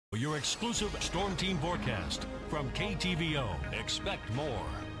Your exclusive Storm Team forecast from KTVO. Expect more.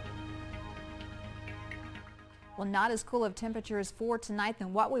 Well, not as cool of temperatures for tonight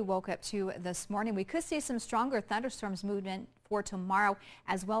than what we woke up to this morning. We could see some stronger thunderstorms movement for tomorrow,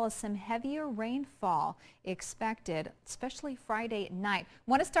 as well as some heavier rainfall expected, especially Friday night.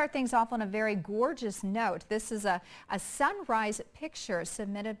 Want to start things off on a very gorgeous note. This is a sunrise picture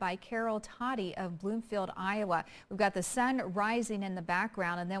submitted by Carol Toddy of Bloomfield, Iowa. We've got the sun rising in the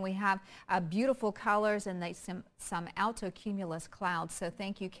background, and then we have beautiful colors and some altocumulus clouds. So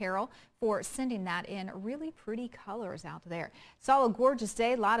thank you, Carol, for sending that in. Really pretty colors out there. Saw a gorgeous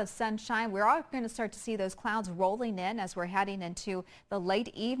day, a lot of sunshine. We're all going to start to see those clouds rolling in as we're heading into the late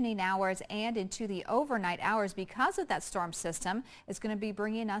evening hours and into the overnight hours because of that storm system. It's going to be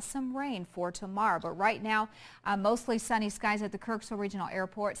bringing us some rain for tomorrow. But right now, mostly sunny skies at the Kirksville Regional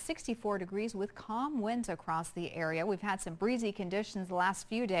Airport, 64 degrees with calm winds across the area. We've had some breezy conditions the last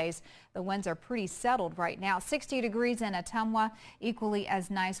few days. The winds are pretty settled right now. 60 degrees in Ottumwa, equally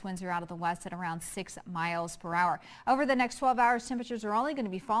as nice. Winds are out of the west at around 6 miles per hour. Over the next 12 hours, temperatures are only going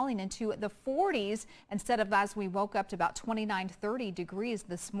to be falling into the 40s instead of, as we woke up, to about 29-30 degrees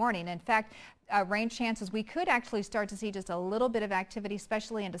this morning. In fact, rain chances, we could actually start to see just a little bit of activity,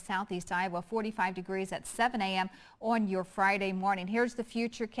 especially into southeast Iowa. 45 degrees at 7 a.m. on your Friday morning. Here's the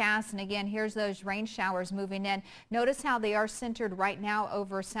future cast, and again, here's those rain showers moving in. Notice how they are centered right now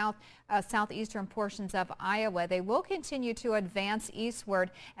over southeastern portions of Iowa. They will continue to advance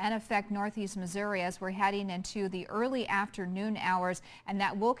eastward and affect northeast Missouri as we're heading into the early afternoon hours, and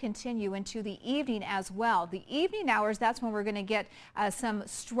that will continue into the evening as well. The evening hours, that's when we're going to get some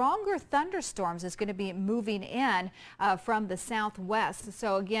stronger thunderstorms. Is going to be moving in from the southwest.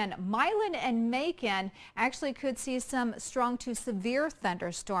 So again, Milan and Macon actually could see some strong to severe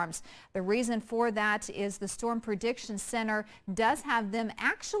thunderstorms. The reason for that is the Storm Prediction Center does have them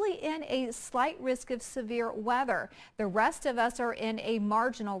actually in a slight risk of severe weather. The rest of us are in a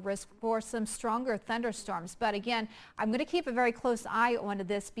marginal risk for some stronger thunderstorms. But again, I'm going to keep a very close eye on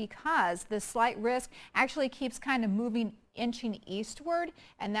this because the slight risk actually keeps kind of inching eastward,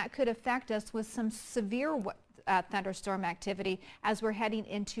 and that could affect us with some severe thunderstorm activity as we're heading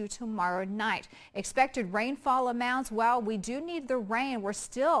into tomorrow night. Expected rainfall amounts, well, we do need the rain. We're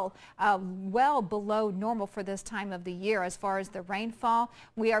still well below normal for this time of the year as far as the rainfall.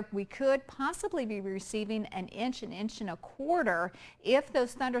 We could possibly be receiving an inch and a quarter if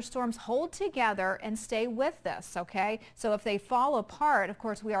those thunderstorms hold together and stay with us, okay? So if they fall apart, of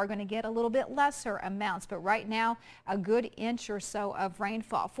course, we are going to get a little bit lesser amounts, but right now, a good inch or so of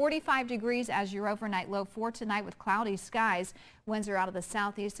rainfall. 45 degrees as your overnight low for tonight with cloudy skies. Winds are out of the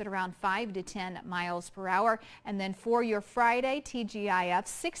southeast at around 5 to 10 miles per hour. And then for your Friday, TGIF,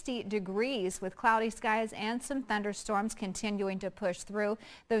 60 degrees with cloudy skies and some thunderstorms continuing to push through.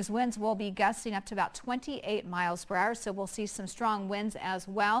 Those winds will be gusting up to about 28 miles per hour, so we'll see some strong winds as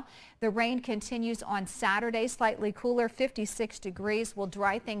well. The rain continues on Saturday, slightly cooler, 56 degrees. Will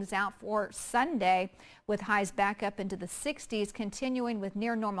dry things out for Sunday with highs back up into the 60s, continuing with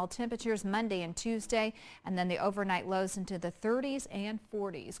near normal temperatures Monday and Tuesday, and then the overnight lows into the 30s and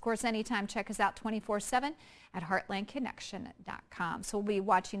 40s. Of course, anytime, check us out 24/7 at heartlandconnection.com. So we'll be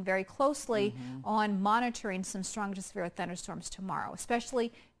watching very closely on monitoring some strong to severe thunderstorms tomorrow,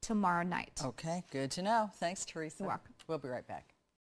 especially tomorrow night. Okay, good to know. Thanks, Teresa. You're welcome. We'll be right back.